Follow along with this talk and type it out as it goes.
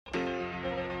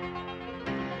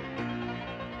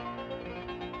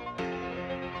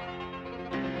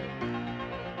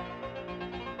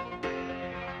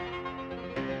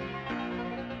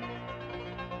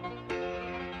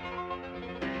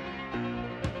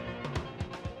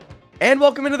And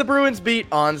welcome into the Bruins Beat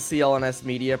on CLNS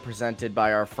Media, presented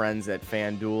by our friends at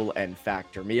FanDuel and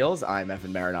Factor Meals. I'm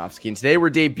Evan Marinofsky, and today we're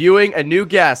debuting a new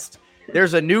guest.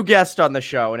 There's a new guest on the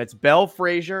show, and it's Belle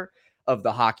Fraser of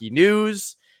the Hockey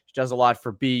News. She does a lot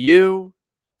for BU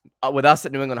with us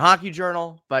at New England Hockey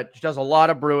Journal, but she does a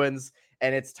lot of Bruins,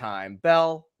 and it's time.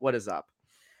 Belle, what is up?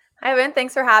 Hi, Evan.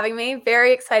 Thanks for having me.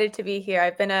 Very excited to be here.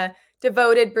 I've been a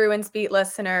devoted Bruins Beat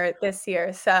listener this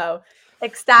year, so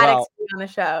ecstatic to be on the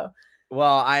show.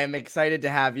 Well, I am excited to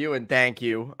have you, and thank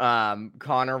you.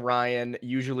 Connor Ryan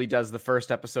usually does the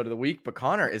first episode of the week, but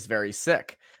Connor is very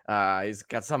sick. He's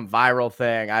got some viral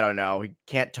thing. I don't know. He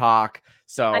can't talk.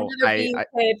 So Another BU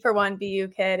kid for one, BU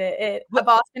kid. A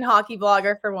Boston hockey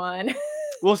blogger for one.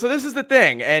 Well, so this is the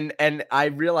thing, and I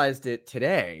realized it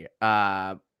today.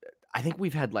 I think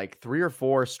we've had like 3 or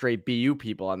 4 straight BU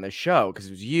people on this show because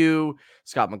it was you,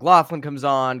 Scott McLaughlin comes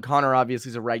on, Connor obviously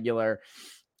is a regular.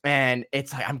 And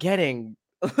it's like, I'm getting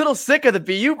a little sick of the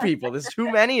BU people. There's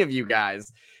too many of you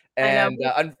guys. And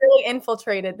I know, we've really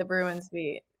infiltrated the Bruins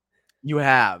Beat. You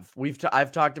have.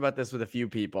 I've talked about this with a few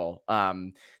people.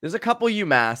 There's a couple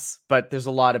UMass, but there's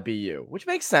a lot of BU, which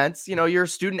makes sense. You know, you're a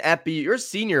student at BU, you're a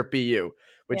senior at BU,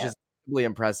 which is really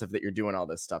impressive that you're doing all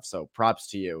this stuff. So props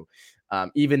to you.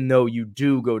 Even though you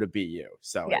do go to BU.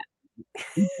 So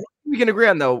we can agree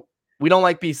on, though, we don't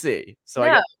like BC. So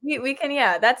no, we can.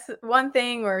 Yeah, that's one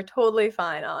thing we're totally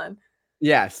fine on.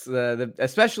 Yes,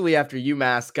 especially after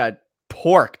UMass got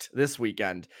porked this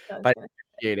weekend by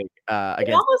it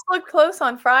almost looked close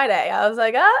on Friday. I was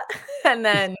like, and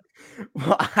then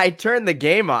well, I turned the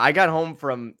game on. I got home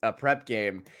from a prep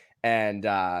game, and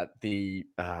the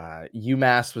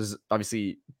UMass was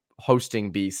obviously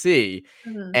hosting BC,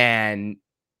 and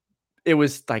it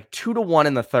was like 2-1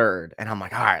 in the third, and I'm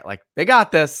like, all right, like they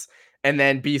got this. And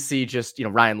then BC just,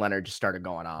 Ryan Leonard just started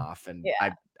going off, and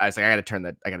I was like, I got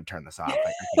to turn this off.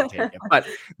 I can't take it. But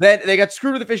then they got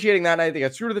screwed with officiating that night. They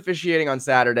got screwed with officiating on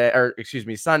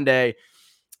Sunday.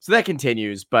 So that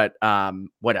continues, but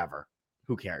whatever.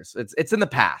 Who cares? It's in the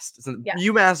past.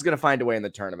 UMass is going to find a way in the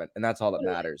tournament, and that's all that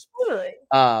matters.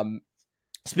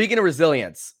 Speaking of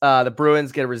resilience, the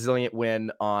Bruins get a resilient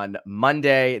win on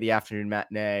Monday, the afternoon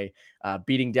matinee,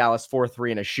 beating Dallas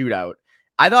 4-3 in a shootout.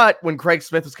 I thought when Craig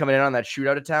Smith was coming in on that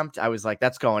shootout attempt, I was like,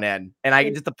 that's going in. And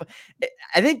I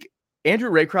think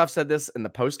Andrew Raycroft said this in the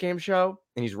post-game show,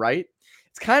 and he's right.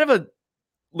 It's kind of a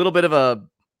little bit of a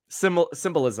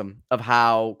symbolism of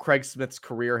how Craig Smith's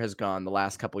career has gone the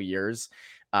last couple of years.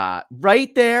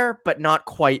 Right there, but not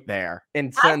quite there.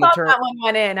 And I thought that one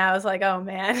went in. I was like, oh,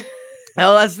 man.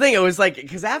 Well, that's the thing. It was like,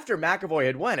 because after McAvoy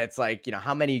had won, it's like,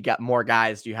 how many more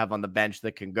guys do you have on the bench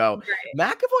that can go?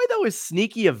 Right. McAvoy, though, is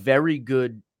sneaky a very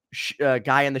good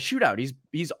guy in the shootout.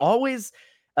 He's always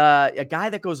a guy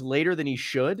that goes later than he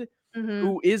should,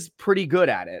 who is pretty good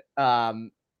at it.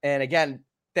 And again,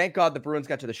 thank God the Bruins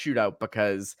got to the shootout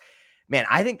because, man,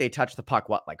 I think they touched the puck,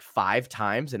 like 5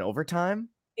 times in overtime?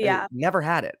 Yeah. They never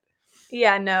had it.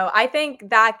 Yeah, no, I think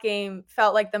that game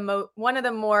felt like one of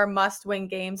the more must-win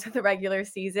games of the regular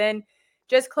season.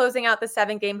 Just closing out the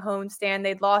 7-game homestand,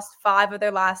 they'd lost 5 of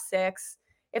their last 6.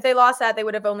 If they lost that, they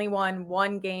would have only won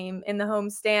 1 game in the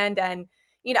homestand. And,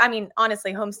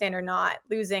 honestly, homestand or not,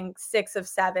 losing 6 of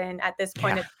 7 at this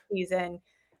point of the season,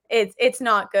 it's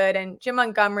not good. And Jim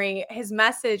Montgomery, his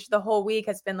message the whole week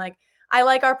has been like, I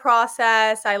like our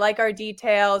process. I like our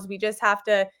details. We just have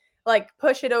to,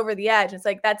 push it over the edge. It's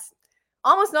like, that's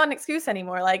almost not an excuse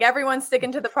anymore. Like everyone's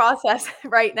sticking to the process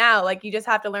right now. Like you just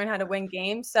have to learn how to win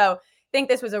games. So I think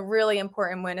this was a really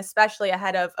important win, especially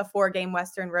ahead of a 4-game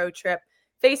Western road trip,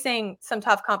 facing some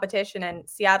tough competition in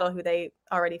Seattle, who they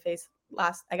already faced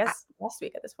last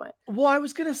week at this point. Well, I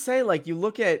was going to say, you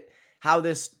look at how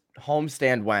this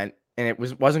homestand went, and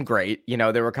it wasn't great.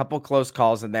 There were a couple close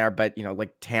calls in there, but,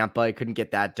 like Tampa, I couldn't get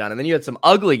that done. And then you had some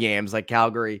ugly games like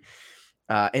Calgary,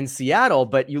 in Seattle,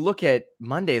 but you look at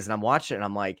Mondays and I'm watching it and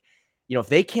I'm like, if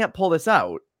they can't pull this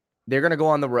out, they're going to go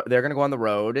on the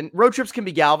road, and road trips can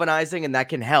be galvanizing and that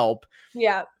can help.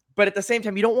 Yeah. But at the same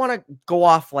time, you don't want to go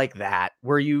off like that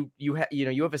where you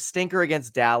have a stinker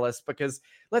against Dallas, because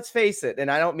let's face it. And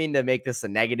I don't mean to make this a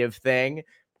negative thing,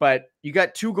 but you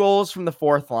got 2 goals from the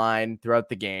fourth line throughout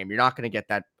the game. You're not going to get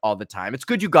that all the time. It's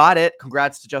good you got it.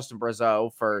 Congrats to Justin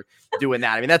Brazeau for doing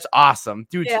that. I mean, that's awesome.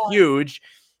 Dude's huge.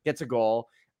 Gets a goal.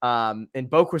 And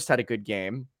Boquist had a good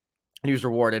game. He was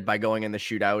rewarded by going in the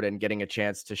shootout and getting a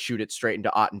chance to shoot it straight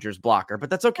into Ottinger's blocker, but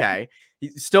that's okay. He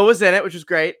still was in it, which was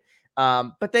great.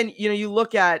 But then, you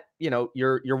look at,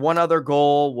 your one other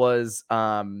goal was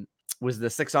the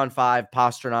 6-on-5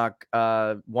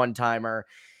 Pastrnak one-timer.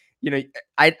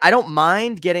 I don't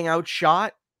mind getting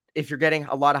outshot if you're getting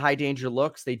a lot of high danger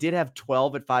looks. They did have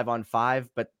 12 at 5-on-5,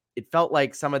 but it felt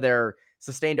like some of their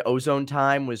sustained ozone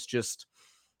time was just,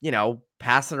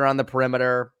 passing around the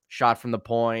perimeter, shot from the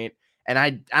point. And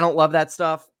I don't love that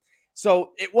stuff.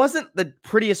 So it wasn't the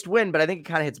prettiest win, but I think it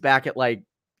kind of hits back at like,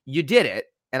 you did it.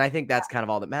 And I think that's kind of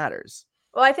all that matters.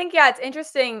 Well, I think, yeah, it's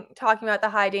interesting talking about the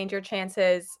high danger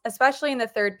chances, especially in the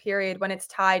third period when it's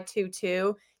tied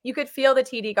 2-2. You could feel the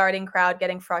TD Garden crowd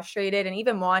getting frustrated. And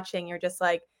even watching, you're just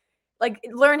like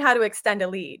learn how to extend a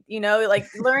lead, like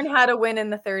learn how to win in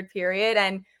the third period.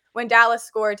 And when Dallas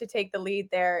scored to take the lead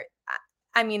there,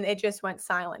 I mean, it just went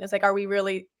silent. It's like, are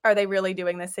they really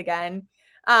doing this again?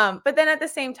 But then at the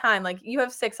same time, like you have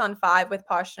 6-on-5 with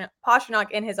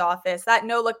Pasternak in his office. That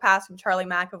no look pass from Charlie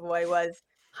McAvoy was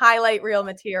highlight reel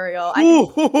material. I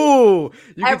think You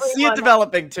could see it everyone,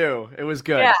 developing too. It was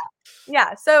good. yeah,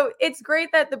 yeah. So it's great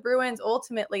that the Bruins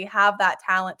ultimately have that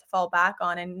talent to fall back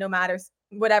on, and no matter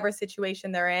whatever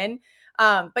situation they're in.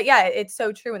 But yeah, it's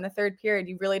so true. In the third period,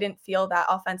 you really didn't feel that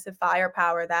offensive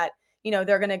firepower that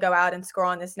they're going to go out and score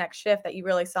on this next shift that you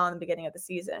really saw in the beginning of the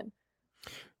season.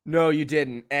 No, you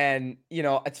didn't. And,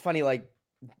 it's funny, like,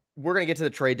 we're going to get to the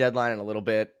trade deadline in a little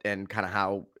bit and kind of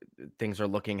how things are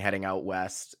looking heading out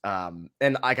west.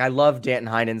 And like, I love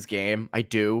Danton Heinen's game. I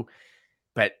do.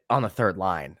 But on the third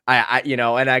line,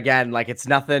 and again, like, it's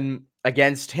nothing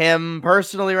against him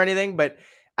personally or anything, but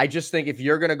I just think if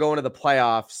you're going to go into the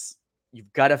playoffs,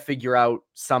 you've got to figure out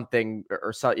something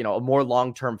or so, a more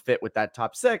long-term fit with that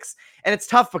top six. And it's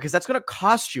tough because that's going to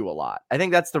cost you a lot. I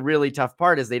think that's the really tough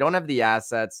part is they don't have the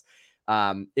assets.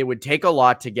 It would take a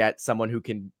lot to get someone who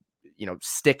can,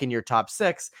 stick in your top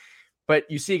six. But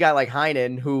you see a guy like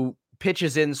Heinen who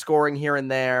pitches in, scoring here and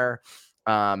there,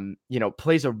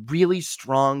 plays a really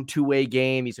strong two-way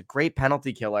game. He's a great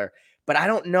penalty killer, but I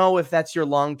don't know if that's your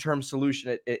long-term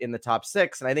solution in the top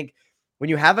six. And I think when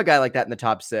you have a guy like that in the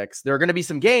top six, there are going to be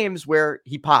some games where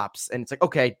he pops and it's like,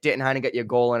 okay, Danton Heinen got you a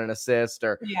goal and an assist,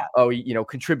 or,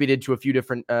 contributed to a few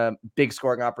different big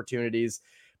scoring opportunities.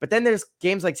 But then there's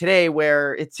games like today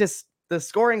where it's just the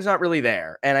scoring's not really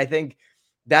there. And I think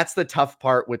that's the tough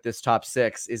part with this top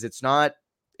six is it's not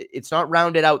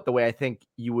rounded out the way I think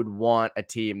you would want a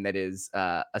team that is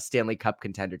a Stanley Cup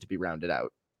contender to be rounded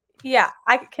out. Yeah,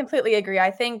 I completely agree. I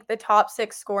think the top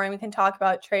six scoring, we can talk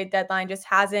about trade deadline, just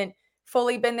hasn't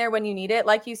fully been there when you need it.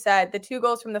 Like you said, the 2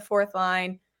 goals from the fourth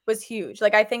line was huge.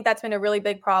 Like, I think that's been a really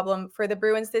big problem for the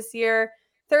Bruins this year.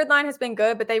 Third line has been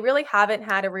good, but they really haven't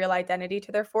had a real identity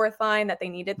to their fourth line that they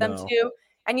needed them to.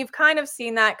 And you've kind of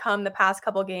seen that come the past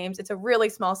couple games. It's a really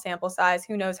small sample size.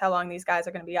 Who knows how long these guys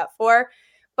are going to be up for?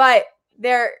 But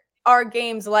there are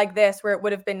games like this where it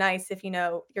would have been nice if,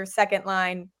 your second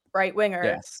line right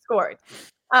winger scored.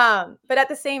 But at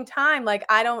the same time, like,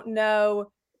 I don't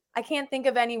know. I can't think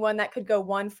of anyone that could go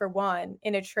 1-for-1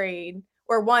 in a trade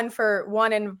or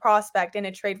 1-for-1 in a prospect in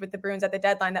a trade with the Bruins at the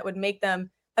deadline that would make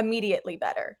them immediately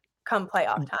better come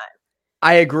playoff time.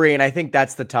 I agree. And I think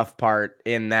that's the tough part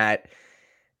in that,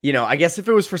 I guess if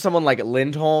it was for someone like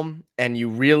Lindholm and you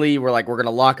really were like, we're going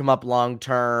to lock him up long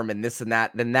term and this and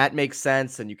that, then that makes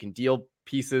sense. And you can deal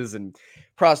pieces and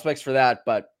prospects for that.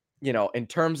 But, in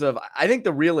terms of, I think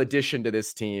the real addition to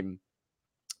this team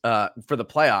for the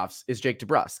playoffs is Jake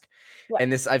DeBrusk. Right.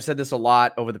 And I've said this a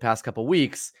lot over the past couple of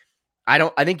weeks. I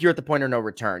think you're at the point of no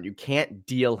return. You can't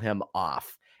deal him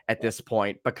off at this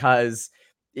point because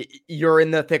you're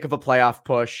in the thick of a playoff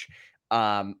push.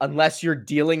 Unless you're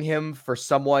dealing him for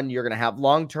someone you're going to have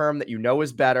long-term that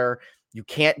is better, you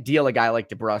can't deal a guy like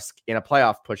DeBrusk in a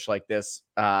playoff push like this.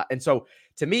 And so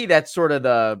to me, that's sort of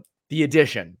the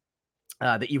addition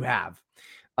that you have.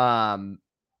 And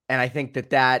I think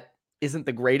that isn't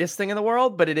the greatest thing in the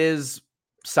world, but it is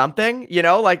something,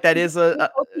 like that is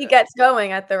he gets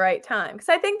going at the right time. Cause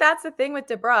I think that's the thing with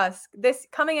DeBrusk, this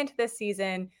coming into this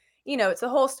season, it's a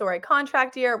whole story.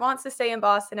 Contract year, wants to stay in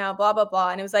Boston now, blah, blah, blah.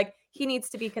 And it was like, he needs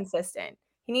to be consistent.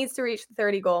 He needs to reach the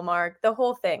 30 goal mark, the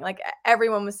whole thing. Like,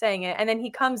 everyone was saying it. And then he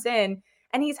comes in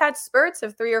and he's had spurts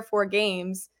of 3 or 4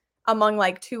 games among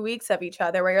like 2 weeks of each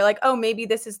other where you're like, oh, maybe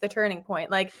this is the turning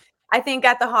point. Like, I think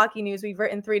at the Hockey News, we've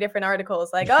written 3 different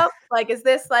articles like, oh, like, is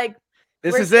this like,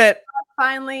 this is it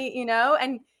finally,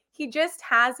 and he just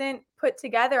hasn't put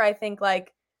together, I think,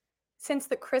 like, since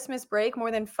the Christmas break,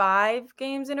 more than 5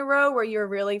 games in a row where you're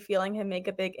really feeling him make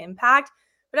a big impact.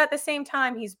 But at the same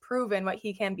time, he's proven what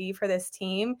he can be for this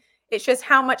team. It's just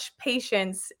how much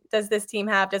patience does this team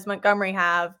have? Does Montgomery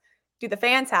have? Do the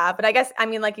fans have? But I guess, I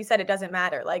mean, like you said, it doesn't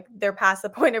matter. Like, they're past the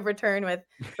point of return with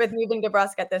moving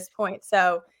DeBrusk at this point.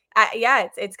 So, yeah,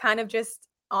 it's kind of just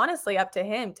honestly up to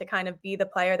him to kind of be the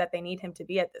player that they need him to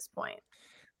be at this point.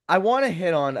 I want to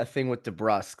hit on a thing with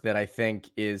DeBrusque that I think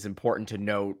is important to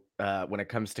note when it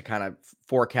comes to kind of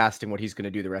forecasting what he's going to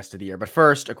do the rest of the year. But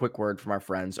first, a quick word from our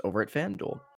friends over at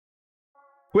FanDuel.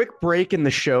 Quick break in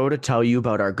the show to tell you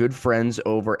about our good friends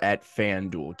over at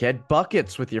FanDuel. Get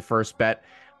buckets with your first bet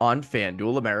on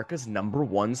FanDuel, America's #1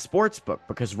 sportsbook,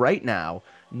 because right now,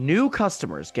 new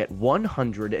customers get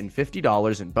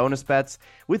 $150 in bonus bets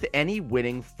with any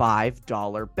winning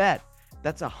 $5 bet.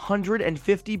 That's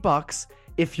 $150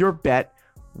 if your bet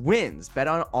wins. Bet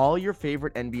on all your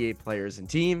favorite NBA players and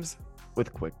teams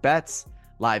with quick bets,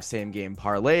 live same-game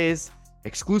parlays,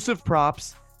 exclusive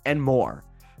props, and more.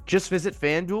 Just visit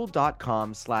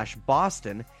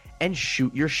FanDuel.com/Boston and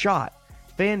shoot your shot.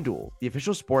 FanDuel, the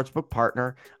official sportsbook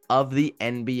partner of the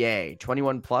NBA.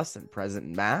 21 plus and present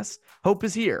in Mass. Hope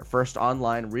is here. First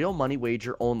online real money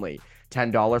wager only.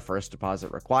 $10 first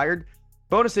deposit required.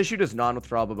 Bonus issued as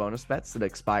non-withdrawable bonus bets that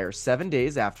expire 7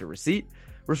 days after receipt.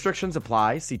 Restrictions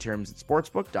apply. See terms at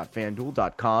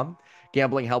sportsbook.fanduel.com.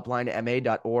 Gambling helpline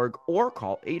ma.org or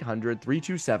call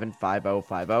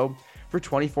 800-327-5050 for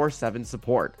 24/7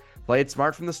 support. Play it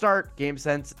smart from the start.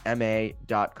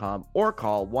 GameSenseMA.com or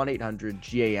call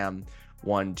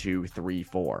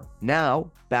 1-800-GAM-1234.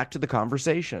 Now, back to the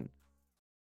conversation.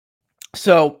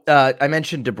 So I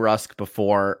mentioned DeBrusque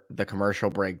before the commercial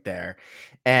break there.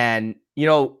 And,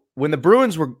 when the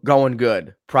Bruins were going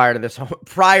good prior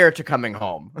to coming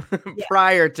home, Yeah.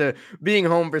 prior to being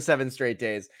home for 7 straight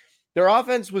days, their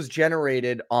offense was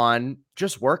generated on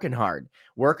just working hard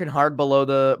below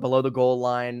the goal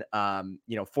line,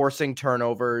 forcing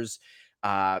turnovers,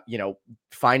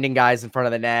 finding guys in front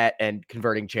of the net and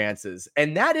converting chances.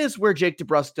 And that is where Jake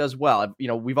DeBrusque does well.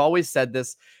 We've always said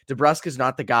this. DeBrusque is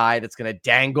not the guy that's going to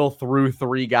dangle through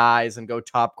 3 guys and go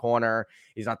top corner.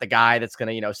 He's not the guy that's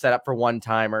going to, set up for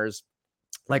one-timers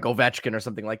like Ovechkin or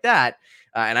something like that.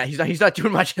 He's not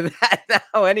doing much of that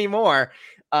now anymore.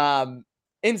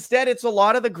 Instead, it's a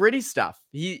lot of the gritty stuff.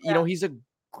 He's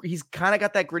kind of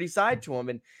got that gritty side to him.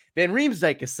 And Van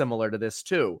Riemsdyk is similar to this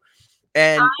too.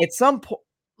 And at some point,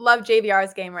 love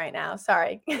JVR's game right now.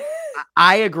 Sorry.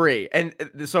 I agree. And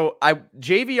so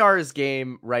JVR's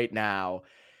game right now,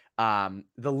 the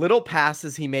little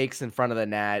passes he makes in front of the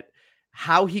net,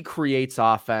 how he creates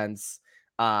offense,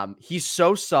 he's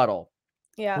so subtle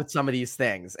with some of these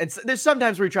things. And there's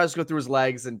sometimes where he tries to go through his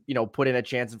legs and, put in a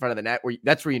chance in front of the net where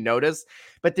that's where you notice.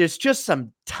 But there's just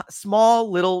some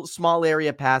small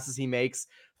area passes he makes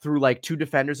through like 2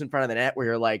 defenders in front of the net where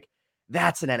you're like,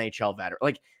 that's an NHL veteran.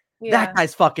 Like that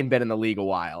guy's fucking been in the league a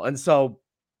while. And so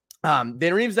Van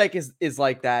Riemsdyk is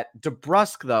like that.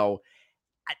 DeBrusque, though,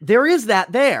 there is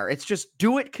that there. It's just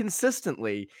do it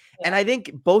consistently. Yeah. And I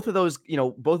think both of those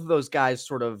guys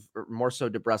sort of, more so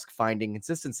DeBrusque finding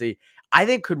consistency, I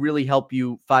think could really help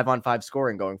you 5-on-5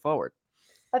 scoring going forward.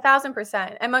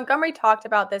 1,000%. And Montgomery talked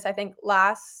about this, I think,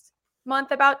 last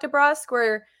month about DeBrusque,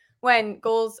 where when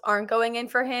goals aren't going in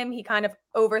for him, he kind of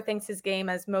overthinks his game,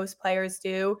 as most players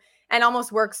do, and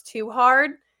almost works too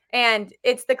hard. And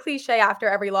it's the cliche after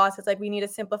every loss. It's like, we need to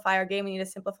simplify our game.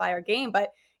 But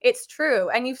it's true.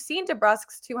 And you've seen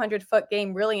DeBrusque's 200-foot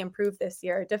game really improve this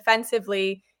year.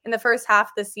 Defensively, in the first half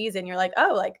of the season, you're like,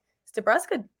 oh, like, is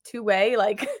DeBrusque a two-way,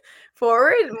 like,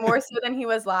 forward more so than he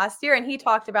was last year? And he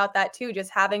talked about that too,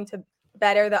 just having to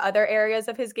better the other areas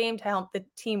of his game to help the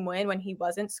team win when he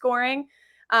wasn't scoring.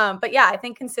 But yeah, I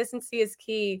think consistency is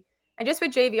key. And just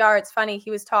with JVR, it's funny. He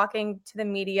was talking to the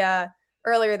media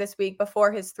earlier this week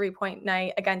before his 3-point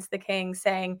night against the Kings,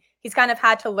 saying he's kind of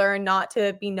had to learn not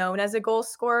to be known as a goal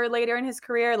scorer later in his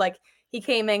career. Like, he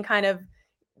came in kind of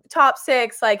top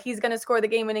 6, like he's going to score the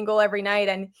game-winning goal every night.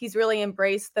 And he's really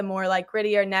embraced the more like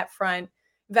grittier net front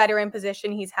veteran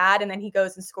position he's had. And then he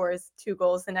goes and scores 2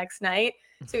 goals the next night.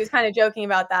 So he was kind of joking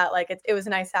about that. Like, it was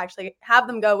nice to actually have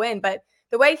them go in. But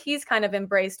the way he's kind of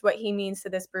embraced what he means to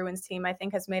this Bruins team, I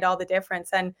think has made all the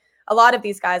difference. And a lot of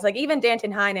these guys, like even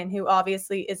Danton Heinen, who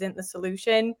obviously isn't the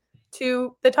solution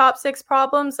to the top 6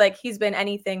 problems, like he's been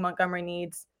anything Montgomery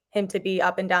needs him to be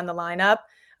up and down the lineup.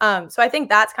 So I think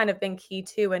that's kind of been key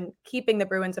too, and keeping the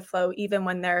Bruins afloat, even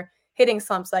when they're hitting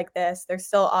slumps like this. They're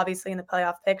still obviously in the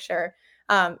playoff picture.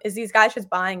 Is these guys just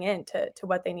buying into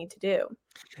what they need to do.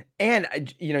 And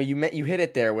you hit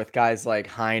it there with guys like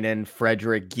Heinen,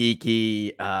 Frederick,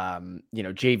 Geeky,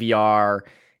 JVR,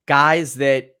 guys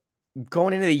that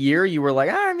going into the year you were like,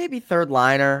 maybe third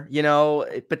liner,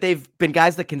 but they've been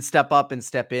guys that can step up and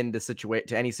step into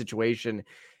to any situation,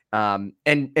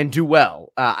 and do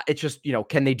well. It's just,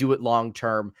 can they do it long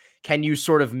term? Can you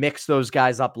sort of mix those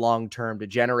guys up long term to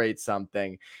generate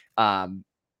something?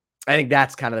 I think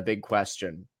that's kind of the big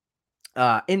question.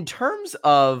 In terms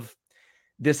of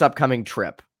this upcoming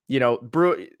trip,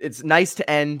 it's nice to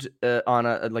end on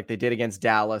a like they did against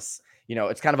Dallas.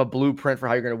 It's kind of a blueprint for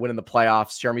how you're going to win in the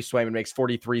playoffs. Jeremy Swayman makes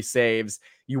 43 saves.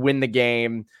 You win the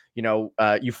game. You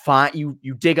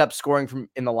dig up scoring from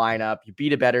in the lineup. You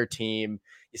beat a better team.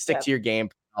 You stick to your game,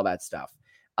 all that stuff.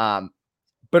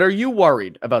 But are you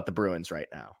worried about the Bruins right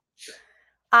now?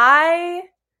 A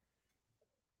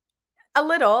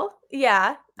little,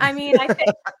 yeah. I mean, I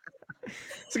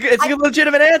think it's a good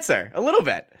legitimate answer. A little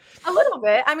bit. A little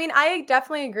bit. I mean, I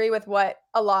definitely agree with what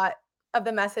a lot of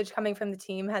the message coming from the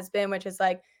team has been, which is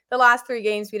like the last 3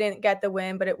 games we didn't get the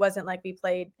win, but it wasn't like we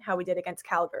played how we did against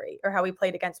Calgary or how we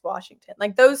played against Washington.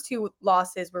 Like those 2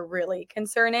 losses were really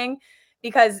concerning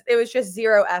because it was just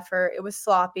zero effort. It was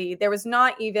sloppy. There was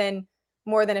not even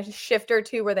more than a shift or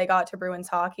 2 where they got to Bruins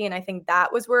hockey. And I think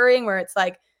that was worrying, where it's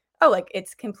like, oh, like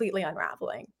it's completely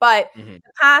unraveling. But the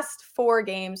past 4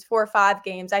 or 5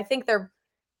 games, I think they're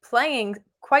playing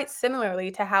quite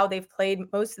similarly to how they've played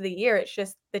most of the year. It's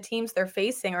just the teams they're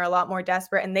facing are a lot more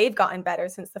desperate, and they've gotten better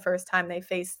since the first time they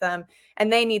faced them,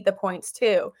 and they need the points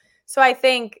too. So I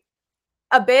think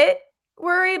a bit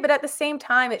worried, but at the same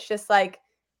time, it's just like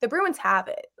the Bruins have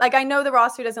it. Like, I know the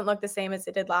roster doesn't look the same as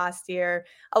it did last year.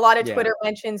 A lot of Twitter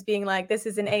mentions being like, this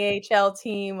is an AHL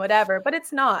team, whatever, but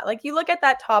it's not. Like, you look at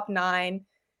that top 9,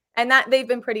 and that they've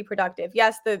been pretty productive.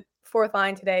 Yes, the 4th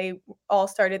line today all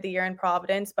started the year in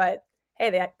Providence, but hey,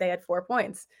 they had 4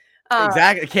 points.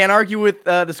 Exactly. Can't argue with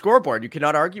the scoreboard. You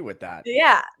cannot argue with that.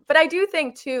 Yeah. But I do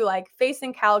think too, like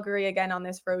facing Calgary again on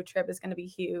this road trip is going to be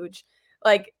huge.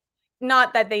 Like,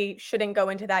 not that they shouldn't go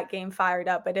into that game fired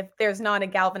up, but if there's not a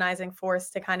galvanizing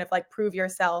force to kind of like prove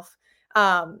yourself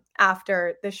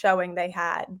after the showing they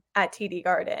had at TD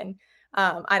Garden,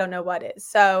 I don't know what is.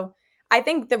 So I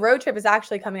think the road trip is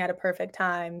actually coming at a perfect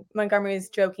time. Montgomery is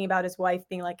joking about his wife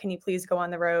being like, "Can you please go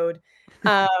on the road?"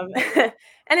 And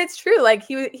it's true. Like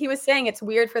he was saying, it's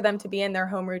weird for them to be in their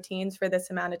home routines for this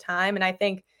amount of time. And I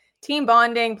think team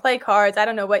bonding, play cards. I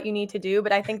don't know what you need to do,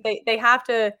 but I think they have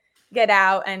to get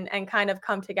out and kind of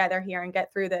come together here and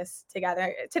get through this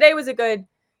together. Today was a good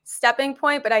stepping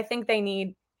point, but I think they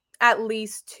need at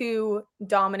least 2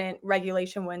 dominant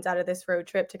regulation wins out of this road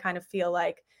trip to kind of feel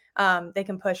like they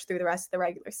can push through the rest of the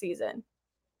regular season.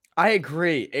 I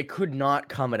agree. It could not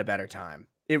come at a better time.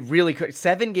 It really could.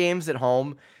 7 games at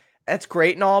home, that's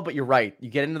great and all, but you're right. You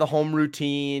get into the home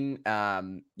routine.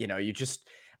 You just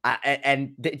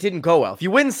and it didn't go well. If you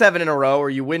win 7 in a row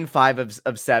or you win 5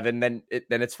 of 7, then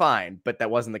it's fine. But that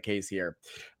wasn't the case here.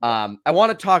 I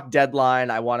want to talk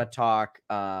deadline. I want to talk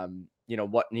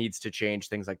what needs to change,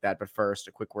 things like that. But first,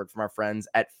 a quick word from our friends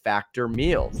at Factor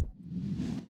Meals.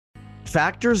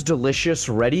 Factor's delicious,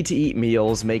 ready-to-eat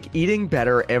meals make eating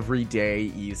better every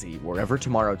day easy. Wherever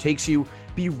tomorrow takes you,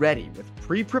 be ready with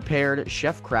pre-prepared,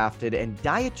 chef-crafted, and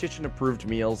dietitian-approved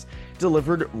meals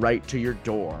delivered right to your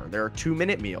door. There are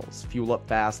 2-minute meals. Fuel up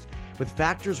fast with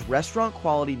Factor's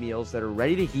restaurant-quality meals that are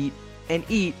ready to heat and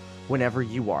eat whenever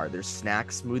you are. There's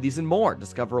snacks, smoothies, and more.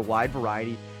 Discover a wide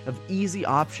variety of easy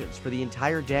options for the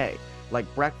entire day,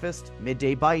 like breakfast,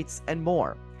 midday bites, and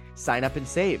more. Sign up and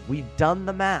save. We've done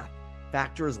the math.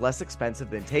 Factor is less expensive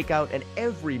than takeout, and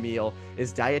every meal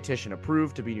is dietitian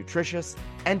approved to be nutritious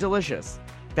and delicious.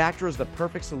 Factor is the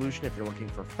perfect solution if you're looking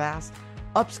for fast,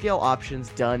 upscale options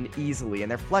done easily,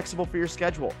 and they're flexible for your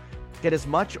schedule. Get as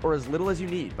much or as little as you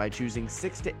need by choosing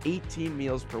 6 to 18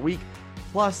 meals per week.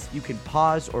 Plus, you can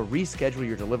pause or reschedule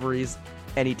your deliveries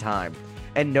anytime.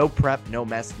 And no prep, no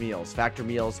mess meals. Factor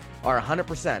meals are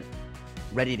 100%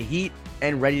 ready to heat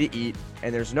and ready to eat,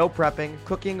 and there's no prepping,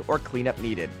 cooking, or cleanup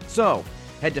needed. So,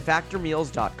 head to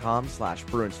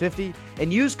factormeals.com/Bruins50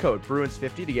 and use code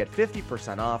Bruins50 to get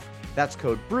 50% off. That's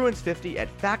code Bruins50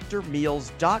 at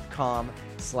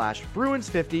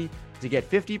factormeals.com/Bruins50 to get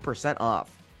 50% off.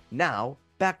 Now,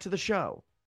 back to the show.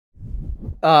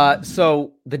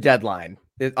 So the deadline.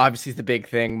 It obviously is the big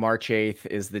thing. March 8th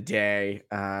is the day.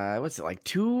 What's it, like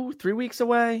 2-3 weeks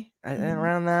away?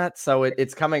 Around that. So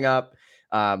it's coming up.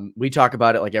 We talk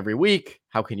about it like every week.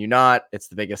 How can you not? It's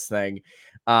the biggest thing.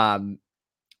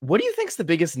 What do you think's the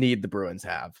biggest need the Bruins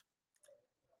have?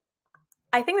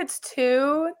 I think it's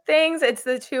 2 things. It's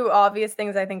the 2 obvious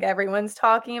things I think everyone's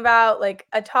talking about, like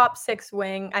a top 6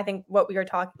 wing. I think what we were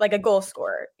talking, like a goal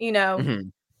scorer,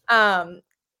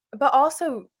 but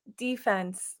also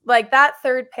defense. Like that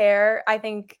third pair, I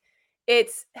think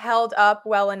it's held up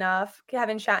well enough.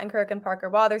 Kevin Shattenkirk and Parker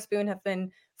Wotherspoon have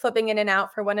been flipping in and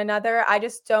out for one another. I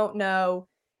just don't know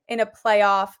in a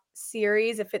playoff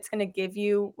series if it's going to give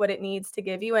you what it needs to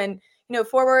give you. And,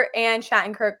 Forward and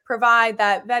Shattenkirk provide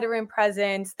that veteran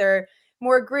presence. They're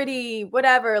more gritty,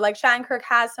 whatever. Like Shattenkirk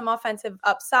has some offensive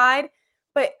upside,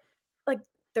 but like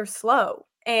they're slow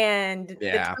and the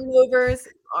Yeah. turnovers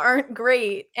aren't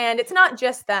great. And it's not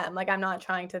just them. Like, I'm not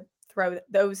trying to throw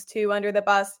those two under the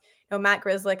bus. Matt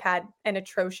Grizzlick had an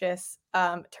atrocious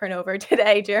turnover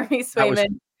today. Jeremy That was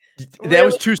Swayman that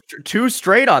was really, two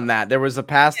straight on that. There was a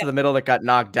pass to the middle that got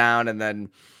knocked down, and then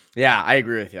yeah, I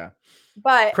agree with you.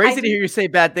 but I Crazy to do hear you say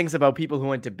bad things about people who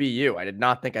went to BU. I did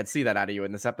not think I'd see that out of you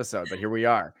in this episode, but here we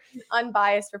are.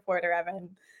 unbiased reporter, Evan. Um,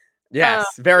 Yes,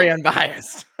 very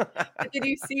unbiased. did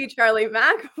you see Charlie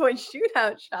McAvoy's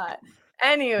shootout shot?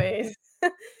 Anyways,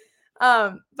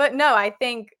 but no, I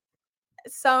think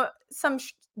some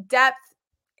depth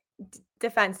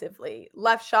defensively.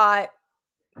 Left shot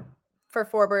for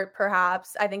Forbert,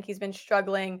 perhaps. I think he's been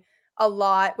struggling a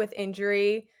lot with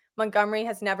injury. Montgomery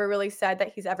has never really said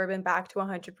that he's ever been back to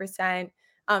 100%.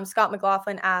 Scott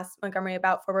McLaughlin asked Montgomery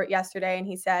about Forbert yesterday, and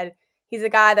he said he's a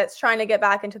guy that's trying to get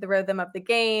back into the rhythm of the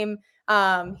game.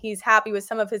 He's happy with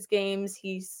some of his games.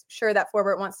 He's sure that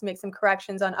Forbert wants to make some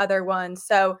corrections on other ones.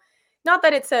 So, not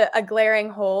that it's a glaring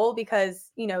hole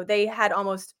because, they had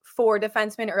almost 4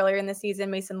 defensemen earlier in the season.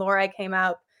 Mason Lohrei came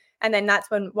out, and then that's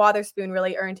when Wotherspoon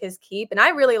really earned his keep. And I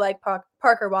really like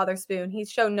Parker Wotherspoon. He's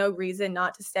shown no reason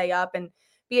not to stay up and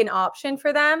be an option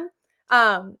for them.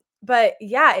 But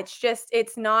yeah,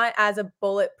 it's not as a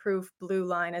bulletproof blue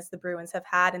line as the Bruins have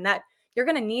had, and that you're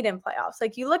going to need in playoffs.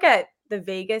 Like, you look at the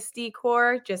Vegas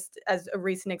decor, just as a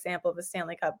recent example of a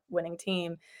Stanley Cup winning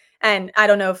team. And I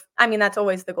don't know that's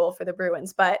always the goal for the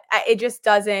Bruins, but it just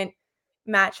doesn't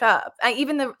match up.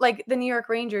 Even the New York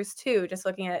Rangers too, just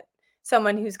looking at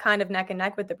someone who's kind of neck and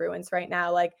neck with the Bruins right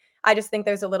now. Like, I just think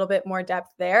there's a little bit more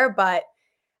depth there, but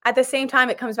at the same time,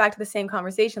 it comes back to the same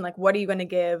conversation. Like, what are you going to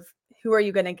give? Who are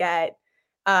you going to get?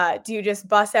 Do you just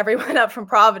bust everyone up from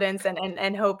Providence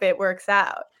and hope it works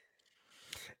out?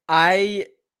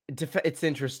 It's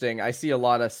interesting. I see a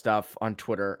lot of stuff on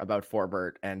Twitter about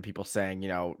Forbert and people saying,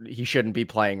 he shouldn't be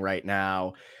playing right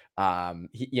now.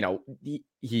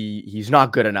 He's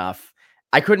not good enough.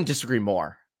 I couldn't disagree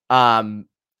more.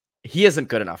 He isn't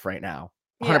good enough right now.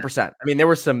 Yeah. 100%. I mean, there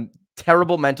were some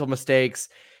terrible mental mistakes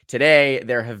today.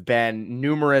 There have been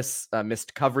numerous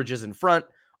missed coverages in front,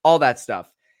 all that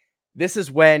stuff. This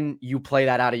is when you play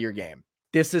that out of your game.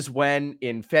 This is when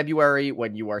in February,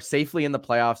 when you are safely in the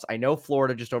playoffs, I know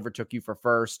Florida just overtook you for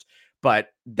first, but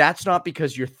that's not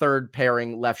because your third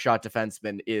pairing left shot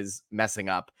defenseman is messing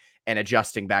up and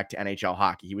adjusting back to NHL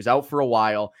hockey. He was out for a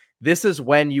while. This is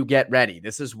when you get ready.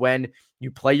 This is when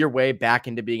you play your way back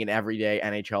into being an everyday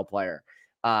NHL player.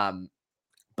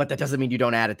 But that doesn't mean you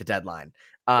don't add at the deadline.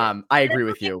 I agree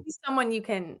with you. Someone you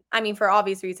can, for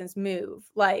obvious reasons, move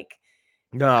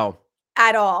No,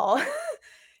 at all.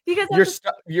 Because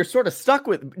you're sort of stuck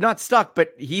with, not stuck,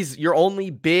 but he's your only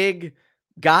big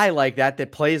guy like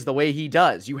that plays the way he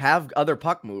does. You have other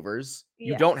puck movers.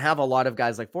 You don't have a lot of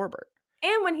guys like Forbert.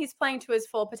 And when he's playing to his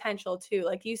full potential too,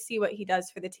 like, you see what he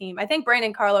does for the team. I think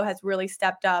Brandon Carlo has really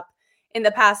stepped up in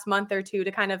the past month or two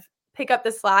to kind of pick up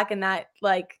the slack in that,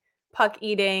 like, puck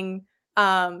eating,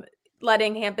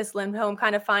 letting Hampus Lindholm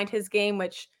kind of find his game,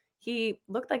 which he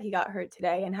looked like he got hurt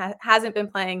today and hasn't been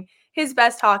playing his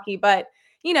best hockey. But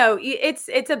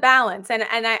it's a balance, and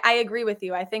I agree with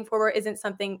you. I think Forbert isn't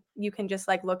something you can just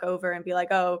like look over and be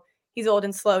like, oh, he's old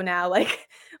and slow now. Like,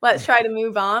 let's try to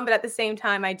move on. But at the same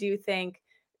time, I do think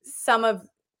some of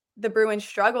the Bruins'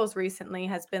 struggles recently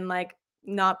has been like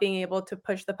not being able to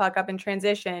push the puck up in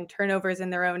transition, turnovers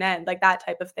in their own end, like that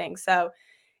type of thing. So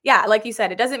yeah, like you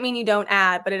said, it doesn't mean you don't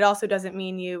add, but it also doesn't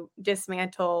mean you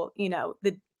dismantle,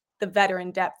 the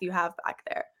veteran depth you have back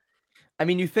there. I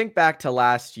mean, you think back to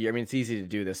last year. I mean, it's easy to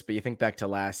do this, but you think back to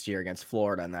last year against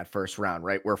Florida in that first round,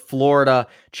 right? Where Florida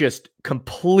just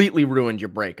completely ruined your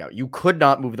breakout. You could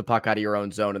not move the puck out of your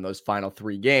own zone in those final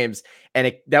 3 games.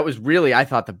 And that was really, I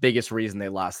thought, the biggest reason they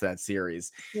lost that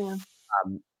series. Yeah.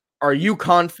 Are you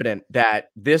confident that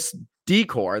this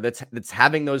decor that's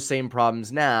having those same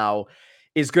problems now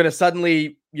is going to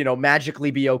suddenly, magically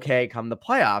be okay come the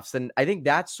playoffs? And I think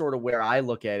that's sort of where I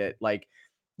look at it. Like,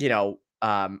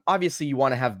 obviously you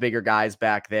want to have bigger guys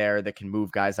back there that can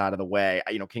move guys out of the way.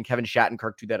 Can Kevin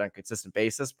Shattenkirk do that on a consistent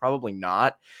basis? Probably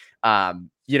not. But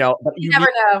you never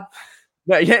know.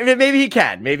 Yeah, maybe he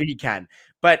can.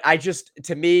 But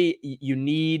to me, you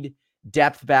need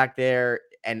depth back there.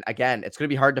 And again, it's going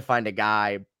to be hard to find a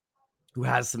guy who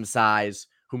has some size,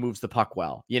 who moves the puck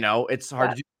well. It's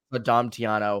hard to do. But Dom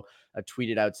Tiano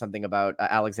tweeted out something about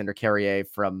Alexander Carrier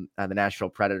from the Nashville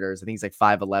Predators. I think he's like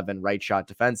 5'11", right shot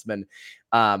defenseman.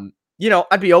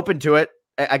 I'd be open to it.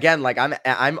 Again, like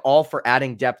I'm all for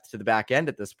adding depth to the back end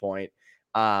at this point.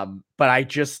 But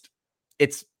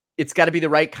it's got to be the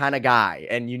right kind of guy,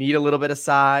 and you need a little bit of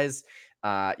size.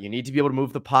 You need to be able to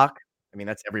move the puck. I mean,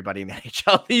 that's everybody in the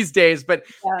NHL these days, but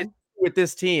Yeah. it's with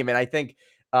this team. And I think,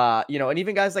 and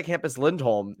even guys like Hampus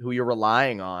Lindholm, who you're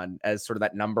relying on as sort of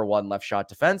that number one left shot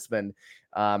defenseman,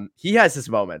 he has his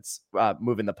moments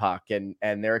moving the puck. And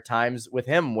there are times with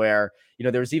him where,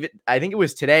 there was even, I think it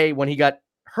was today when he got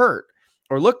hurt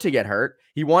or looked to get hurt.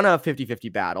 He won a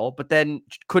 50-50 battle, but then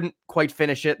couldn't quite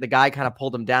finish it. The guy kind of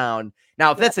pulled him down.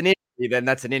 Now, if that's an injury, then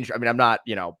that's an injury. I mean, I'm not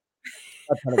trying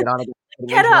to get on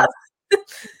Get up.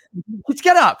 Let's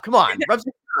get up. Come on. Rubs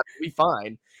it out. It'll be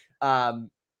fine.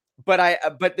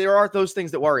 But there are those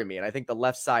things that worry me. And I think the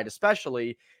left side,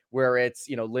 especially where it's,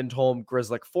 Lindholm,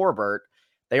 Grzelcyk, Forbort,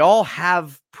 they all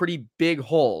have pretty big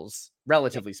holes,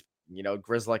 relatively speaking.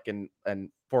 Grzelcyk and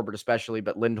Forbort especially,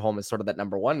 but Lindholm is sort of that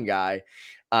number one guy.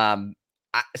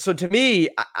 So to me,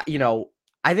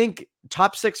 I think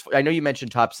top six, I know you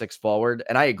mentioned top six forward,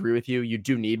 and I agree with you. You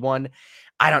do need one.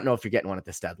 I don't know if you're getting one at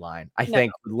this deadline. I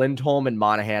think Lindholm and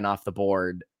Monahan off the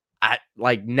board,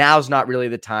 now's not really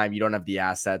the time. You don't have the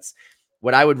assets.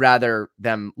 What I would rather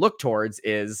them look towards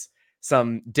is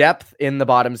some depth in the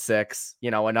bottom six,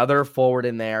 another forward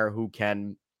in there who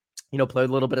can, play with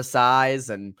a little bit of size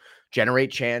and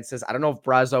generate chances. I don't know if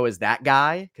Brazo is that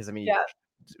guy because,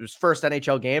 it was first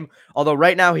NHL game. Although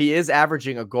right now he is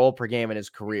averaging a goal per game in his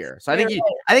career. So I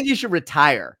think he should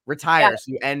retire. So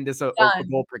you end as a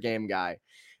goal per game guy.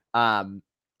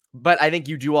 But I think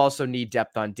you do also need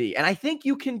depth on D. And I think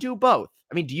you can do both.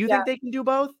 I mean, do you think they can do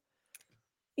both?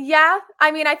 Yeah.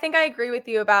 I mean, I think I agree with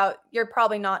you about you're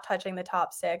probably not touching the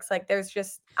top six. Like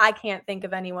I can't think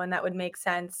of anyone that would make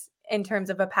sense in terms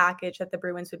of a package that the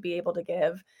Bruins would be able to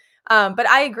give. But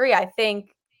I agree. I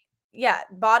think,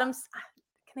 bottoms,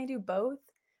 can they do both?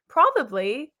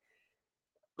 Probably.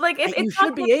 Like if you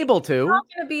should be able to. It's not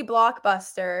going to be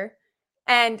blockbuster.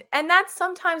 And that's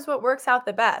sometimes what works out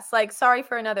the best. Like, sorry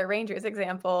for another Rangers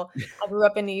example. I grew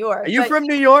up in New York. Are you from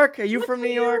New York?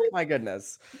 My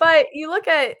goodness. But you look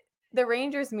at the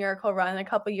Rangers miracle run a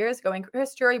couple years ago, and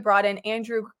Chris Drury brought in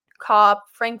Andrew Kopp,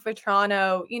 Frank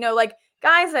Vetrano,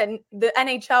 guys that the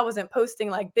NHL wasn't posting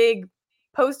like big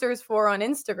posters for on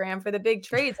Instagram for the big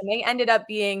trades. And they ended up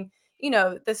being,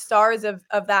 the stars of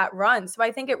that run. So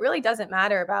I think it really doesn't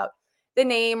matter about the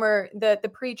name or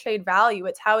the pre-trade value.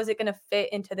 It's how is it going to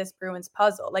fit into this Bruins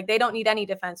puzzle? Like they don't need any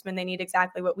defensemen. They need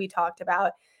exactly what we talked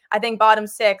about. I think bottom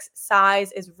six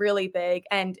size is really big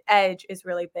and edge is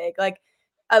really big. Like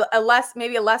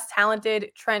maybe a less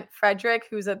talented Trent Frederick,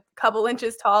 who's a couple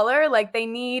inches taller. Like they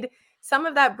need some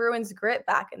of that Bruins grit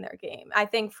back in their game. I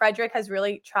think Frederick has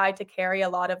really tried to carry a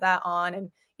lot of that on,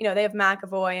 and they have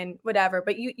McAvoy and whatever,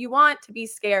 but you want to be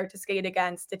scared to skate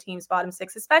against the team's bottom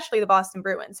six, especially the Boston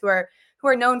Bruins, who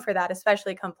are known for that,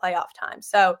 especially come playoff time.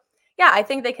 So yeah, I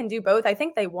think they can do both. I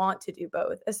think they want to do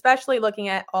both, especially looking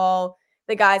at all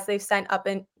the guys they've sent up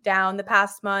and down the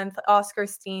past month. Oscar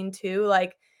Steen too.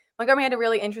 Like Montgomery had a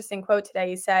really interesting quote today.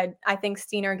 He said, I think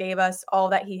Steiner gave us all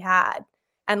that he had.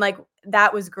 And like,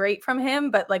 that was great from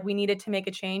him, but like we needed to make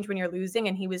a change when you're losing,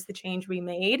 and he was the change we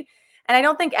made. And I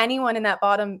don't think anyone in that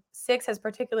bottom six has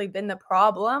particularly been the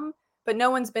problem, but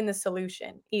no one's been the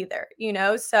solution either,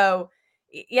 So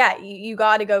yeah, you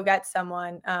got to go get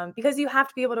someone because you have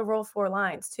to be able to roll 4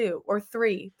 lines too, or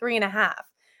 3.5.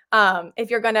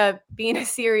 If you're going to be in a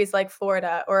series like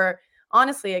Florida or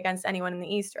honestly against anyone in the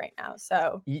East right now.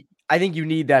 So I think you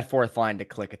need that fourth line to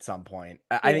click at some point.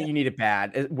 I think you need it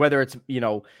bad, whether it's,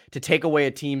 to take away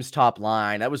a team's top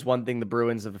line. That was one thing the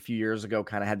Bruins of a few years ago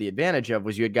kind of had the advantage of,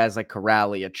 was you had guys like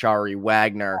Corrali, Achari,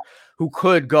 Wagner, who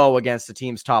could go against the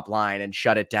team's top line and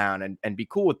shut it down and be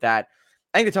cool with that.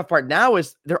 I think the tough part now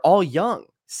is they're all young.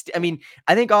 I mean,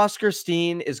 I think Oscar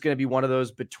Steen is going to be one of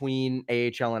those between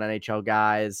AHL and NHL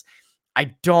guys.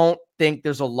 I don't think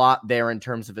there's a lot there in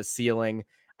terms of a ceiling.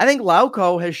 I think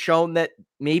Lauko has shown that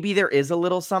maybe there is a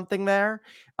little something there.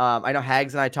 I know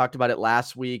Hags and I talked about it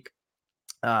last week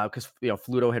because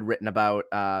Fluto had written about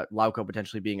Lauko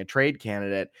potentially being a trade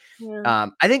candidate. Yeah.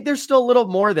 I think there's still a little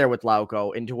more there with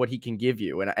Lauko into what he can give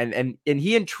you, and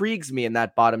he intrigues me in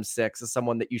that bottom six as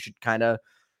someone that you should kind of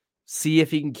see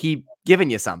if he can keep giving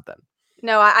you something.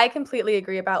 No, I completely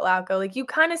agree about Lauko. Like you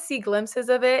kind of see glimpses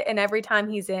of it, and every time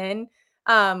he's in,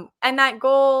 and that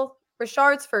goal,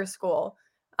 Richard's first goal.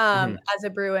 As a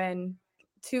Bruin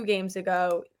 2 games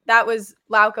ago, that was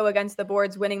Lauko against the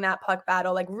boards, winning that puck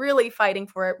battle, like really fighting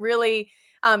for it, really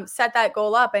set that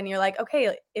goal up. And you're like,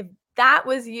 okay, if that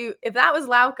was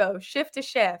Lauko, shift to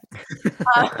shift,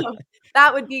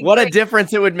 that would be what great. A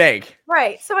difference it would make.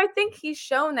 Right. So I think he's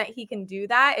shown that he can do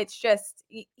that. It's just,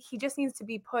 he just needs to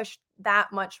be pushed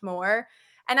that much more.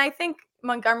 And I think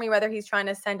Montgomery, whether he's trying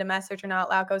to send a message or not,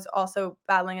 Lauko's also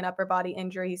battling an upper body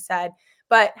injury, he said.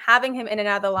 But having him in and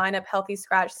out of the lineup, healthy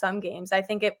scratch some games, I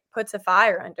think it puts a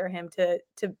fire under him to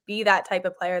be that type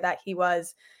of player that he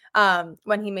was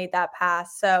when he made that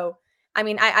pass. So, I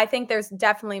mean, I think there's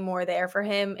definitely more there for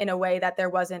him in a way that there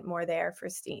wasn't more there for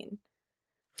Steen.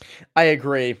 I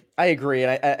agree.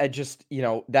 And I just,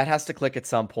 that has to click at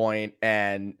some point.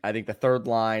 And I think the third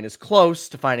line is close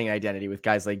to finding an identity with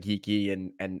guys like Geeky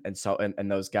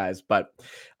and those guys. But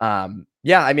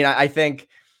yeah, I mean, I think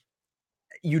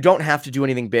you don't have to do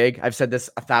anything big. I've said this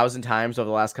 1,000 times over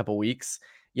the last couple of weeks.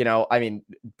 I mean,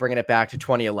 bringing it back to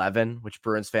 2011, which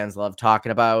Bruins fans love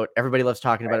talking about. Everybody loves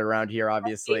talking about it around here,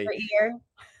 obviously. Favorite year.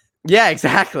 Yeah,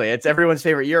 exactly. It's everyone's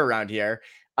favorite year around here.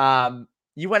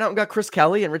 You went out and got Chris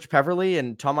Kelly and Rich Peverley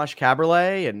and Tomas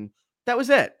Caberlet, and that was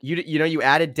it. You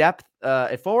added depth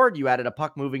at forward. You added a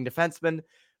puck moving defenseman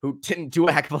who didn't do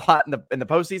a heck of a lot in the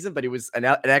postseason, but he was an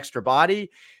extra body.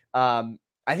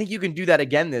 I think you can do that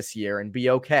again this year and be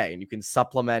okay, and you can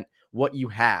supplement what you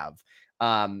have.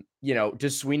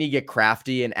 Does Sweeney get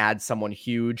crafty and add someone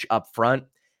huge up front?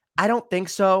 I don't think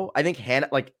so. I think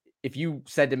if you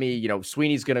said to me,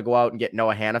 Sweeney's going to go out and get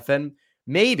Noah Hannafin,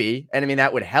 maybe, and I mean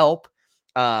that would help.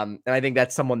 And I think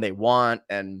that's someone they want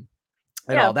and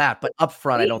all that. But up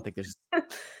front, I don't think there's.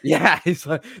 Yeah, he's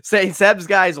saying Seb's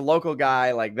guy is a local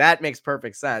guy, like that makes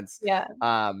perfect sense. Yeah.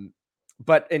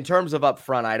 But in terms of up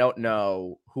front, I don't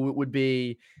know who it would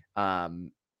be. I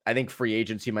think free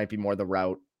agency might be more the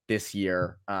route this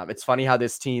year. It's funny how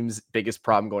this team's biggest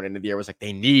problem going into the year was like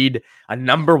they need a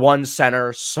number one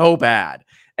center so bad.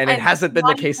 And it hasn't been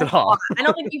the case at all. I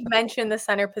don't think you've mentioned the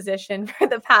center position for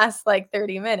the past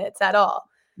 30 minutes at all.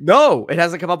 No, it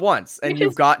hasn't come up once. And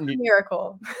you've gotten a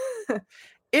miracle.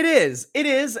 It is.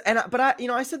 But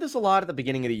I said this a lot at the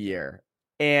beginning of the year.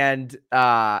 And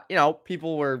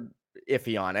people were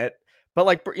iffy on it.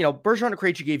 But Bergeron and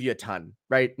Krejci gave you a ton,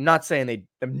 right? I'm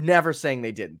never saying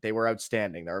they didn't. They were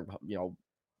outstanding. They're,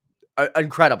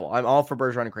 incredible. I'm all for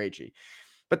Bergeron and Krejci.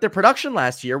 But their production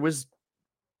last year was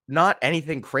not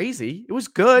anything crazy. It was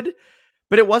good,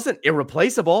 but it wasn't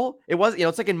irreplaceable. It was,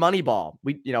 it's like in Moneyball.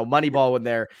 Moneyball when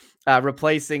they're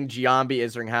replacing Giambi,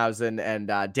 Isringhausen,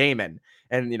 and Damon.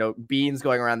 And, Bean's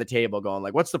going around the table going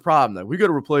like, what's the problem? Like, we got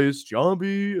to replace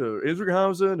Giambi,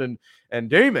 Isringhausen, and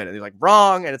Damon. And he's like,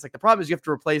 wrong. And it's like, the problem is you have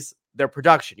to replace their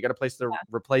production. You got to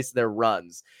replace their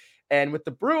runs. And with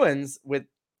the Bruins, with,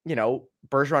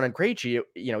 Bergeron and Krejci,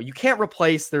 you can't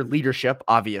replace their leadership.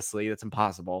 Obviously, that's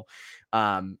impossible.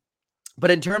 But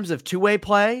in terms of two-way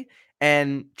play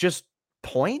and just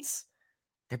points,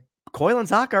 Coyle and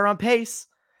Zacha are on pace.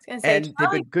 And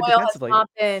they've been good defensively. Has not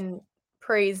been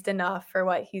praised enough for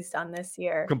what he's done this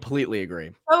year. Completely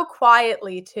agree. So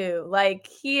quietly too. Like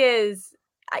he is,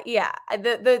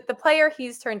 the player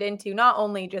he's turned into, not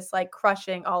only just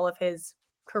crushing all of his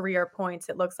career points,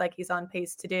 it looks like he's on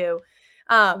pace to do.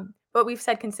 But we've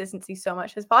said consistency so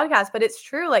much this podcast, but it's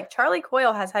true. Like Charlie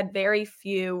Coyle has had very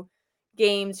few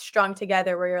games strung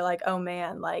together where you're like, oh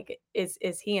man, is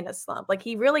he in a slump? Like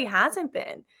he really hasn't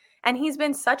been. And he's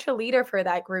been such a leader for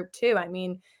that group too. I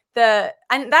mean,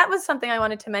 and that was something I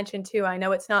wanted to mention too. I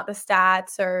know it's not the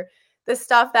stats or the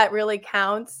stuff that really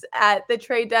counts at the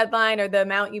trade deadline or the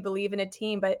amount you believe in a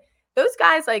team, but those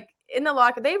guys in the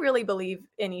locker, they really believe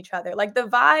in each other. Like the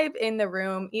vibe in the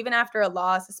room, even after a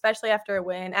loss, especially after a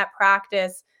win at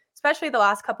practice, especially the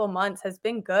last couple months has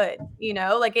been good. You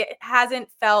haven't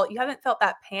felt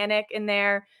that panic in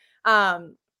there.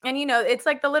 And it's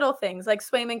like the little things like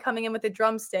Swayman coming in with a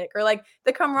drumstick or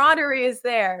the camaraderie is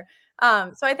there.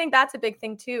 So I think that's a big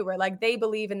thing too, where they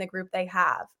believe in the group they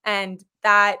have. And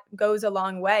that goes a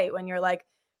long way when you're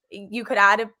you could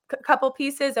add a couple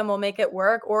pieces and we'll make it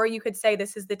work. Or you could say,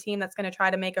 this is the team that's going to try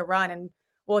to make a run and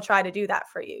we'll try to do that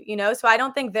for you. So I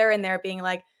don't think they're in there being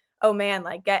oh man,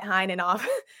 get Heinen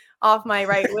off my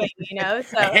right wing,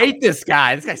 So I hate this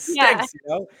guy. This guy stinks,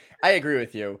 I agree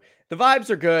with you. The vibes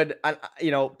are good,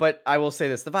 but I will say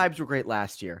this. The vibes were great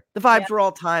last year. The vibes were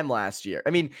all time last year.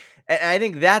 I mean, and I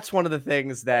think that's one of the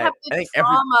things that I think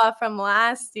trauma from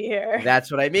last year.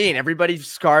 That's what I mean. Everybody's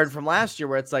scarred from last year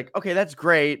where it's like, okay, that's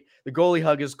great. The goalie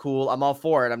hug is cool. I'm all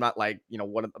for it. I'm not I'm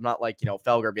not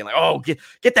Felger being like, oh, get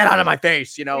that out of my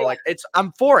face.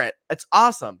 I'm for it. It's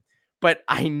awesome. But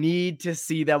I need to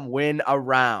see them win a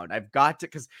round. I've got to,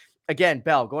 because again,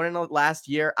 Belle, going into last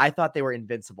year, I thought they were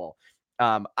invincible.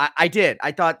 I did.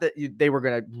 I thought that they were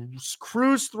going to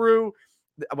cruise through.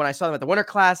 When I saw them at the Winter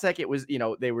Classic, it was,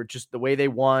 they were just the way they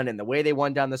won and the way they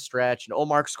won down the stretch. And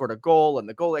Olmark scored a goal and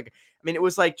the goal, it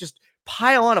was just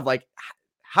pile on of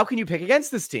how can you pick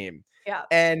against this team? Yeah.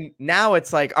 And now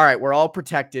it's like, all right, we're all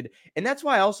protected. And that's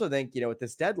why I also think, with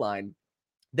this deadline,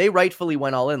 they rightfully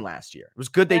went all in last year. It was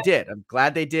good they Right. did. I'm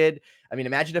glad they did. I mean,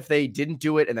 imagine if they didn't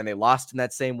do it and then they lost in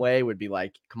that same way. It would be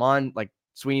like, come on, like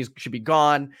Sweeney should be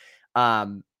gone.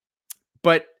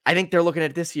 But I think they're looking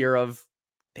at this year of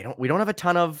we don't have a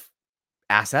ton of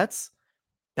assets.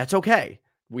 That's okay.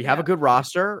 We have Yeah. a good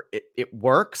roster. It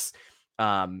works.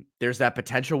 There's that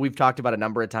potential we've talked about a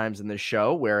number of times in this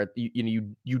show where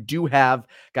you do have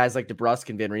guys like DeBrusque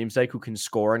and Van Riemsdyk who can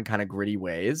score in kind of gritty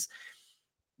ways.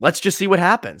 Let's just see what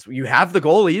happens. You have the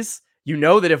goalies. You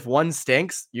know that if one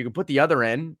stinks, you can put the other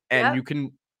in and Yep. you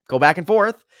can go back and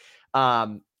forth.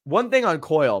 One thing on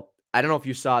Coyle, I don't know if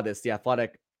you saw this. The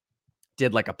Athletic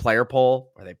did like a player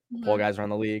poll where they poll Mhm. guys around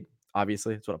the league.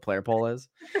 Obviously, that's what a player poll is.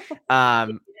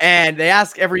 And they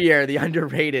ask every year the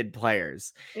underrated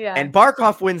players. Yeah. And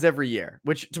Barkov wins every year,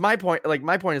 which to my point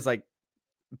is like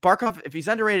Barkov, if he's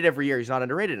underrated every year, he's not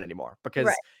underrated anymore Right.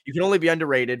 because you can only be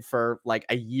underrated for like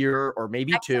a year or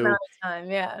maybe X amount two, of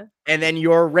time. Yeah. and then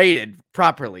you're rated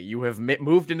properly. You have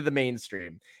moved into the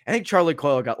mainstream. I think Charlie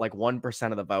Coyle got like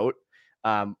 1% of the vote,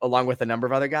 along with a number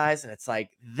of other guys. And it's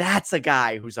like, that's a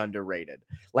guy who's underrated.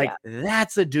 Yeah. Like,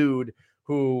 that's a dude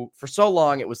who, for so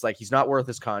long, it was like, he's not worth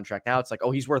his contract. Now it's like,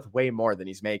 oh, he's worth way more than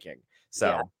he's making. Yeah.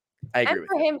 So I And agree with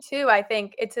for you. him too, I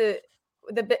think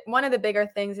one of the bigger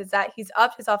things is that he's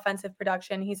upped his offensive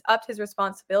production, he's upped his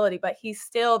responsibility, but he's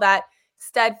still that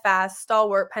steadfast,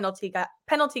 stalwart penalty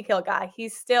kill guy.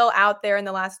 He's still out there in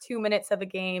the last 2 minutes of a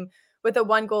game with a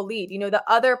 1-goal lead. The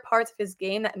other parts of his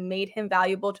game that made him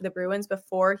valuable to the Bruins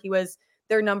before he was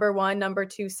their number 1, number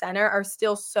 2 center are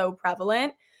still so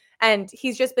prevalent. And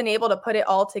he's just been able to put it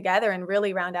all together and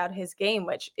really round out his game,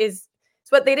 which is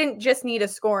what they didn't just need a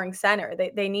scoring center.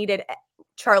 They needed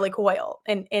Charlie Coyle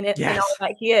in all Yes.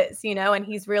 that he is, and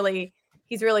he's really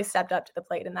stepped up to the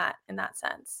plate in that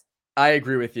sense. I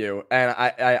agree with you, and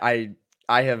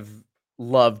I have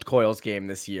loved Coyle's game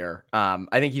this year. I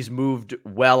think he's moved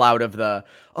well out of the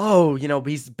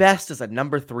he's best as a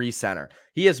number 3 center.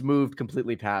 He has moved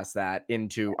completely past that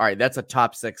into all right. That's a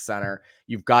top 6 center.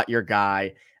 You've got your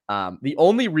guy. The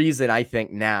only reason I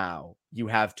think now you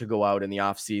have to go out in the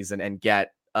offseason and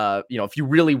get if you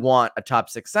really want a top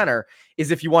 6 center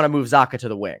is if you want to move Zacha to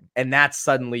the wing, and that's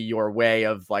suddenly your way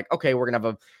of like, okay, we're gonna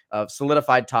have a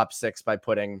solidified top 6 by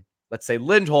putting, let's say,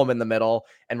 Lindholm in the middle,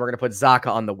 and we're going to put Zacha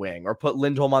on the wing, or put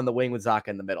Lindholm on the wing with Zacha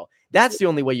in the middle. That's the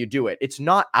only way you do it. It's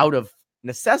not out of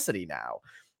necessity now.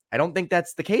 I don't think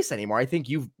that's the case anymore. I think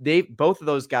both of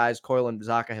those guys, Coyle and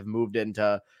Zacha, have moved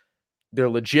into their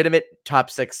legitimate top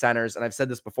 6 centers. And I've said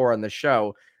this before on the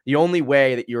show. The only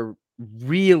way that you're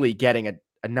really getting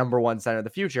a number 1 center of the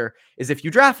future is if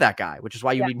you draft that guy, which is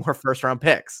why you Yeah. need more first round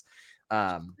picks.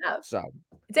 Yeah. So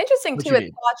It's interesting what too you with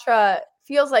need? Patra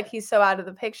feels like he's so out of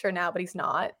the picture now, but he's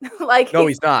not. Like No,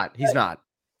 he's he's not. He's not.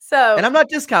 so And I'm not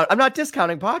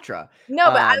discounting Patra. no,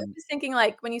 but I was just thinking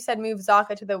like when you said move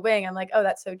Zaka to the wing, I'm like, oh,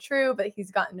 that's so true. But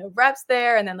he's gotten no reps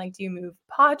there. And then like, do you move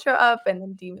Patra up and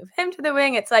then do you move him to the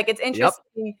wing? It's like it's Yep.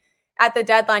 interesting at the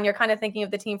deadline. You're kind of thinking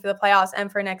of the team for the playoffs and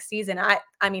for next season.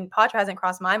 I mean, Patra hasn't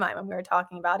crossed my mind when we were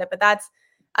talking about it, but that's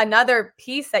another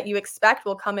piece that you expect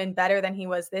will come in better than he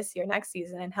was this year, next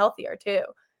season, and healthier too.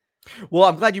 Well,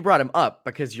 I'm glad you brought him up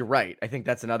because you're right. I think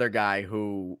that's another guy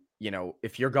who,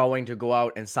 if you're going to go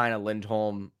out and sign a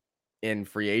Lindholm in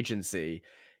free agency,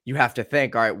 you have to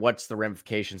think, all right, what's the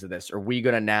ramifications of this? Are we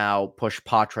going to now push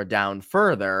Patra down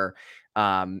further?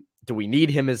 Do we need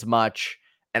him as much?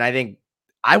 And I think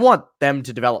I want them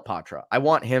to develop Patra. I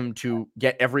want him to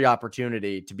get every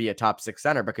opportunity to be a top 6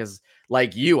 center because,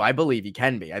 like you, I believe he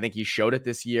can be. I think he showed it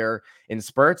this year in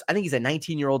spurts. I think he's a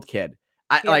 19-year-old kid.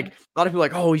 Yeah. Like a lot of people are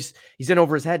like, oh, he's in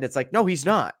over his head. And it's like, no, he's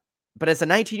not. But as a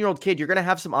 19-year-old kid, you're going to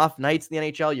have some off nights in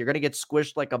the NHL. You're going to get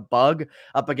squished like a bug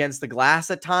up against the glass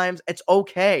at times. It's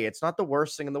okay. It's not the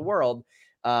worst thing in the world.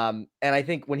 And I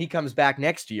think when he comes back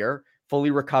next year,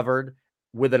 fully recovered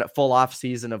with a full off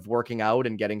season of working out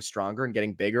and getting stronger and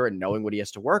getting bigger and knowing what he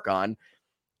has to work on,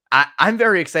 I'm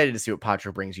very excited to see what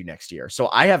Patra brings you next year. So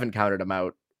I haven't counted him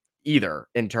out either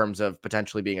in terms of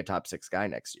potentially being a top 6 guy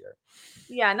next year.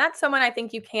 Yeah, and that's someone I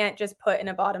think you can't just put in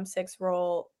a bottom 6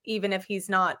 role, even if he's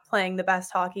not playing the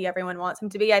best hockey everyone wants him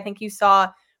to be. I think you saw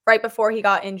right before he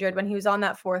got injured when he was on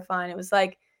that 4th line, it was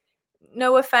like,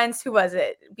 no offense, who was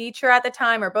it? Beecher at the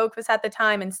time or Boquist at the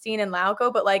time and Steen and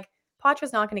Lauko, but like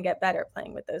Patra's not going to get better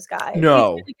playing with those guys.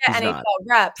 No, He's going to get he's NHL not.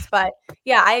 reps, but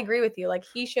yeah, I agree with you. Like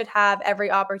he should have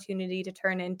every opportunity to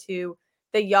turn into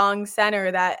the young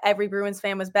center that every Bruins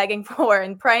fan was begging for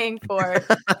and praying for.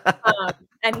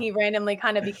 And he randomly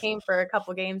kind of became for a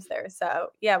couple games there. So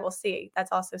yeah, we'll see.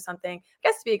 That's also something I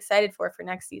guess to be excited for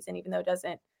next season, even though it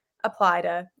doesn't apply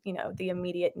to, the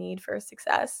immediate need for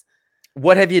success.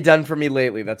 What have you done for me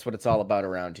lately? That's what it's all about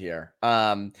around here.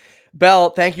 Belle,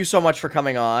 thank you so much for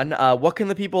coming on. What can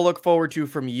the people look forward to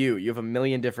from you? You have a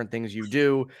million different things you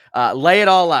do. Lay it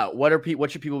all out.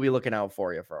 What should people be looking out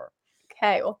for you for?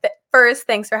 Okay. Well, first,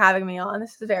 thanks for having me on.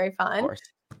 This is very fun. Of course.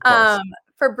 Of course.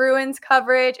 For Bruins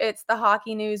coverage, it's the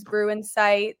Hockey News Bruins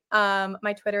site.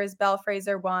 My Twitter is Belle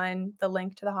Fraser 1. The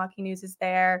link to the Hockey News is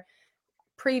there.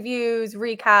 Previews,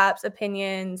 recaps,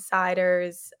 opinions,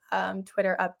 siders,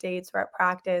 Twitter updates. We're at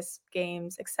practice,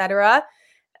 games, etc.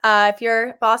 If you're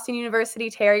a Boston University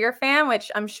Terrier fan,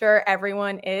 which I'm sure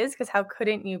everyone is, because how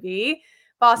couldn't you be?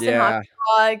 Boston Hockey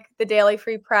Blog, the Daily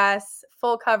Free Press,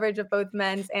 full coverage of both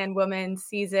men's and women's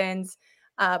seasons.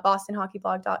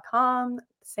 BostonHockeyBlog.com,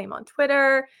 same on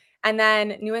Twitter. And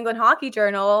then New England Hockey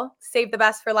Journal, save the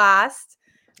best for last.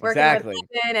 Working with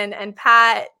Ethan and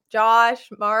Pat, Josh,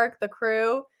 Mark, the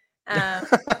crew.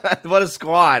 What a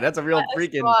squad. That's a real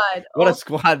freaking squad. What a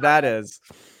squad that is.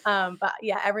 But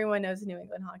yeah, everyone knows New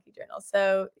England Hockey Journal.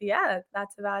 So yeah,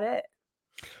 that's about it.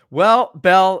 Well,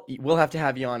 Belle, we'll have to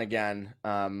have you on again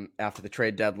after the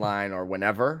trade deadline or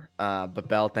whenever. But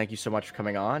Belle, thank you so much for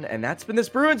coming on. And that's been this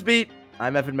Bruins Beat.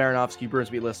 I'm Evan Marinovsky. Bruins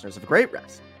Beat listeners, have a great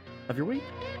rest of your week.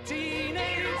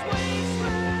 Teenage